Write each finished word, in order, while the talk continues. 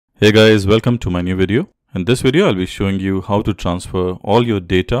Hey guys, welcome to my new video. In this video, I'll be showing you how to transfer all your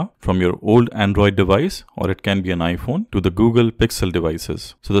data from your old Android device, or it can be an iPhone, to the Google Pixel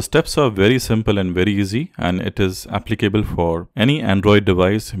devices. So the steps are very simple and very easy, and it is applicable for any Android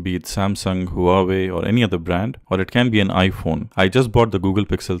device, be it Samsung, Huawei, or any other brand, or it can be an iPhone. I just bought the Google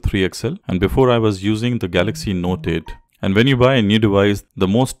Pixel 3 XL, and before I was using the Galaxy Note 8. And when you buy a new device, the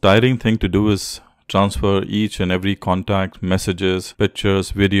most tiring thing to do is transfer each and every contact, messages,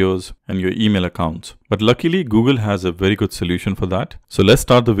 pictures, videos, and your email accounts. But luckily, Google has a very good solution for that. So let's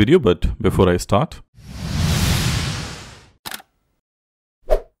start the video, but before I start,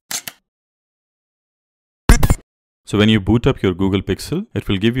 so when you boot up your Google Pixel, it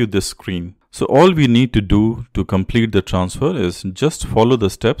will give you this screen. So all we need to do to complete the transfer is just follow the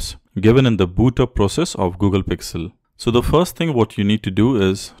steps given in the boot up process of Google Pixel. So the first thing what you need to do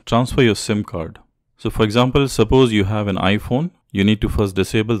is transfer your SIM card. So for example, suppose you have an iPhone, you need to first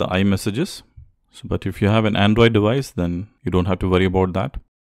disable the iMessages. But if you have an Android device, then you don't have to worry about that.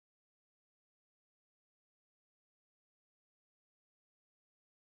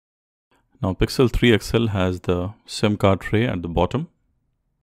 Now Pixel 3 XL has the SIM card tray at the bottom.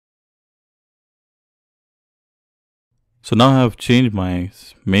 So now I have changed my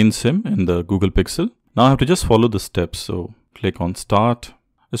main SIM in the Google Pixel. Now I have to just follow the steps. So click on Start.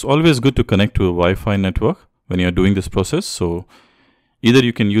 It's always good to connect to a Wi-Fi network when you're doing this process. So either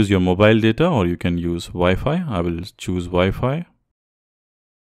you can use your mobile data or you can use Wi-Fi. I will choose Wi-Fi.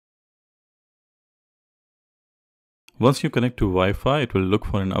 Once you connect to Wi-Fi, it will look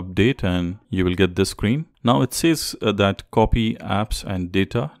for an update and you will get this screen. Now it says that copy apps and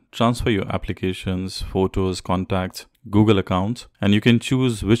data, transfer your applications, photos, contacts, Google accounts, and you can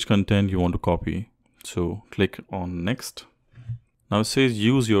choose which content you want to copy. So click on Next. Now it says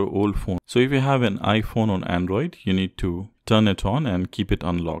use your old phone. So if you have an iPhone on Android, you need to turn it on and keep it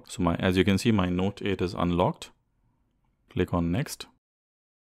unlocked. So as you can see, my Note 8 is unlocked. Click on Next.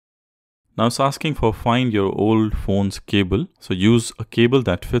 Now it's asking for find your old phone's cable. So use a cable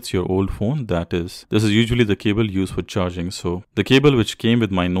that fits your old phone. This is usually the cable used for charging. So the cable which came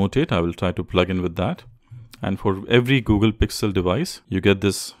with my Note 8, I will try to plug in with that. And for every Google Pixel device, you get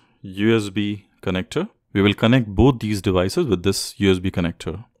this USB connector. We will connect both these devices with this USB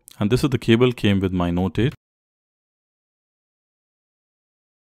connector. And this is the cable came with my Note 8.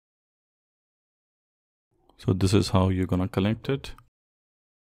 So this is how you're gonna connect it.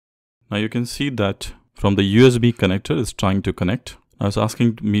 Now you can see that from the USB connector it's trying to connect. Now it's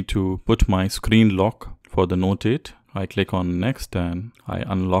asking me to put my screen lock for the Note 8. I click on Next and I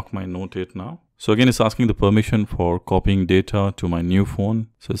unlock my Note 8 now. So again, it's asking the permission for copying data to my new phone.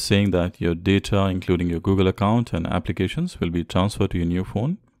 So it's saying that your data, including your Google account and applications, will be transferred to your new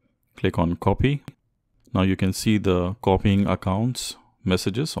phone. Click on Copy. Now you can see the copying accounts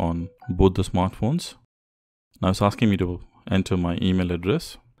messages on both the smartphones. Now it's asking me to enter my email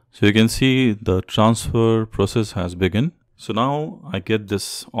address. So you can see the transfer process has begun. So now I get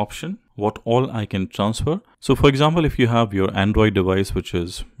this option, what all I can transfer. So for example, if you have your Android device, which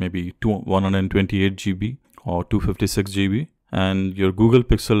is maybe 128 GB or 256 GB, and your Google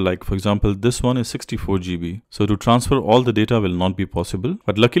Pixel, like for example, this one is 64 GB. So to transfer all the data will not be possible.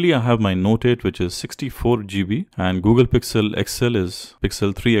 But luckily I have my Note 8, which is 64 GB, and Google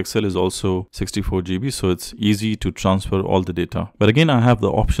Pixel 3 XL is also 64 GB. So it's easy to transfer all the data. But again, I have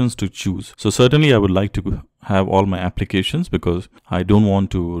the options to choose. So certainly I would like to have all my applications because I don't want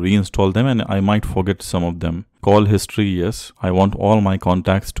to reinstall them and I might forget some of them. Call history, yes. I want all my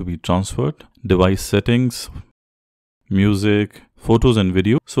contacts to be transferred. Device settings, music, photos and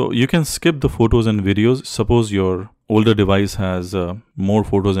video. So you can skip the photos and videos. Suppose your older device has more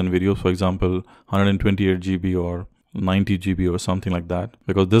photos and videos, for example, 128 GB or 90 GB or something like that,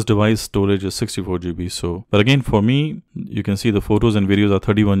 because this device storage is 64 GB. So, but again, for me, you can see the photos and videos are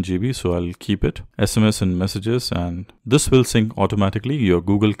 31 GB. So I'll keep it. SMS and messages, and this will sync automatically your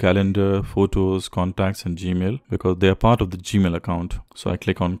Google Calendar, photos, contacts, and Gmail because they are part of the Gmail account. So I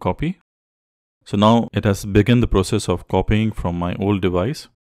click on Copy. So now it has begun the process of copying from my old device,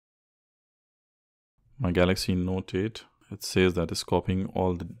 my Galaxy Note 8. It says that it's copying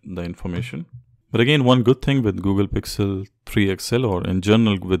all the information. But again, one good thing with Google Pixel 3 XL or in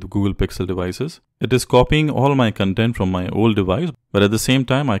general with Google Pixel devices, it is copying all my content from my old device. But at the same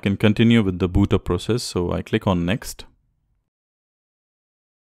time, I can continue with the boot up process. So I click on Next.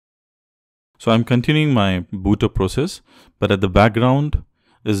 So I'm continuing my boot up process, but at the background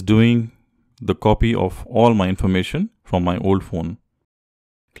is doing the copy of all my information from my old phone.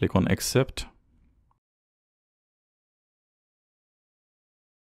 Click on Accept.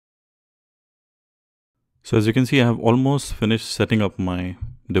 So as you can see, I have almost finished setting up my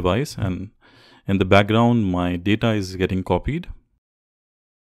device, and in the background my data is getting copied.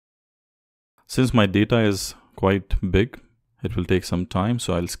 Since my data is quite big, it will take some time,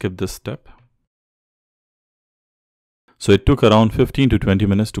 so I'll skip this step. So it took around 15 to 20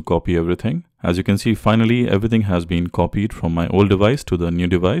 minutes to copy everything. As you can see, finally everything has been copied from my old device to the new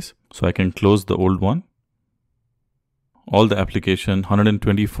device. So I can close the old one. All the application,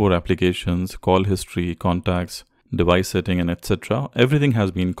 124 applications, call history, contacts, device setting, and etc. Everything has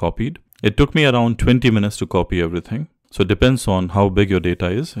been copied. It took me around 20 minutes to copy everything. So it depends on how big your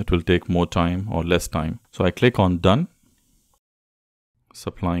data is. It will take more time or less time. So I click on done,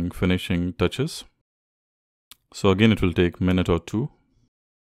 applying finishing touches. So again, it will take a minute or two.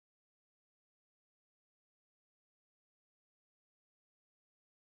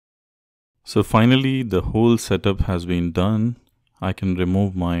 So finally, the whole setup has been done. I can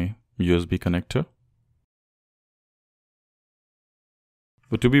remove my USB connector.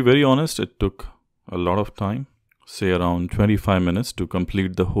 But to be very honest, it took a lot of time, say around 25 minutes to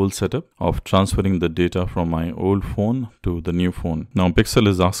complete the whole setup of transferring the data from my old phone to the new phone. Now Pixel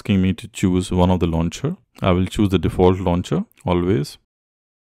is asking me to choose one of the launcher. I will choose the default launcher always.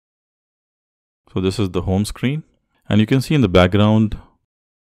 So this is the home screen, and you can see in the background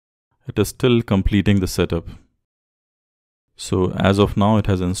it is still completing the setup. So as of now, it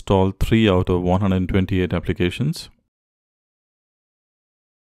has installed 3 out of 128 applications,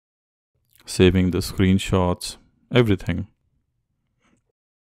 saving the screenshots, everything.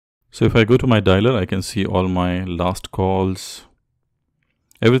 So if I go to my dialer, I can see all my last calls.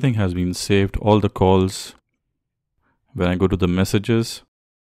 Everything has been saved, all the calls. When I go to the messages,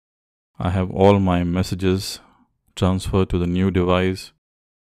 I have all my messages transferred to the new device.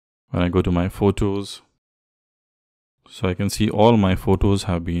 When I go to my photos, so I can see all my photos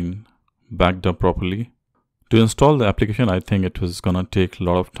have been backed up properly. To install the application, I think it was gonna take a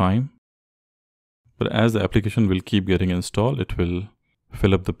lot of time. But as the application will keep getting installed, it will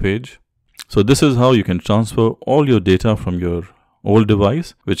fill up the page. So this is how you can transfer all your data from your old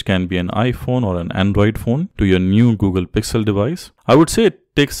device, which can be an iPhone or an Android phone, to your new Google Pixel device. I would say it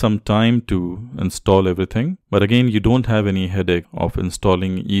takes some time to install everything, but again, you don't have any headache of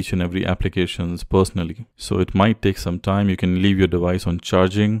installing each and every applications personally. So it might take some time. You can leave your device on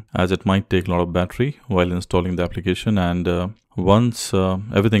charging, as it might take a lot of battery while installing the application. And once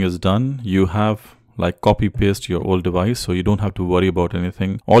everything is done, you have like copy paste your old device, so you don't have to worry about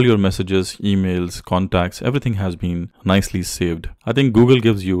anything. All your messages, emails, contacts, everything has been nicely saved. I think Google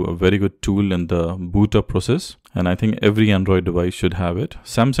gives you a very good tool in the boot up process, and I think every Android device should have it.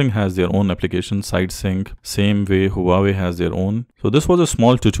 Samsung has their own application, SideSync, same way Huawei has their own. So this was a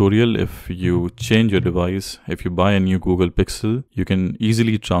small tutorial. If you change your device, if you buy a new Google Pixel, you can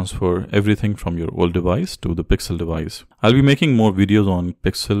easily transfer everything from your old device to the Pixel device. I'll be making more videos on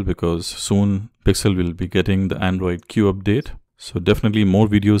Pixel because soon Pixel will be getting the Android Q update. So definitely more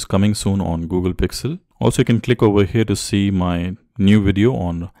videos coming soon on Google Pixel. Also, you can click over here to see my new video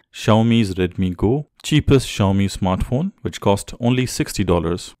on Xiaomi's Redmi Go, cheapest Xiaomi smartphone, which cost only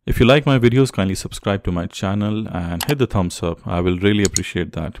 $60. If you like my videos, kindly subscribe to my channel and hit the thumbs up. I will really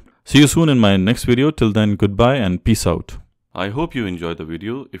appreciate that. See you soon in my next video. Till then, goodbye and peace out. I hope you enjoyed the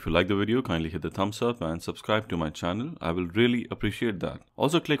video. If you like the video, kindly hit the thumbs up and subscribe to my channel. I will really appreciate that.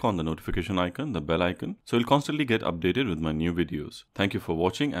 Also click on the notification icon, the bell icon, so you'll constantly get updated with my new videos. Thank you for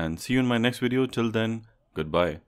watching and see you in my next video. Till then, goodbye.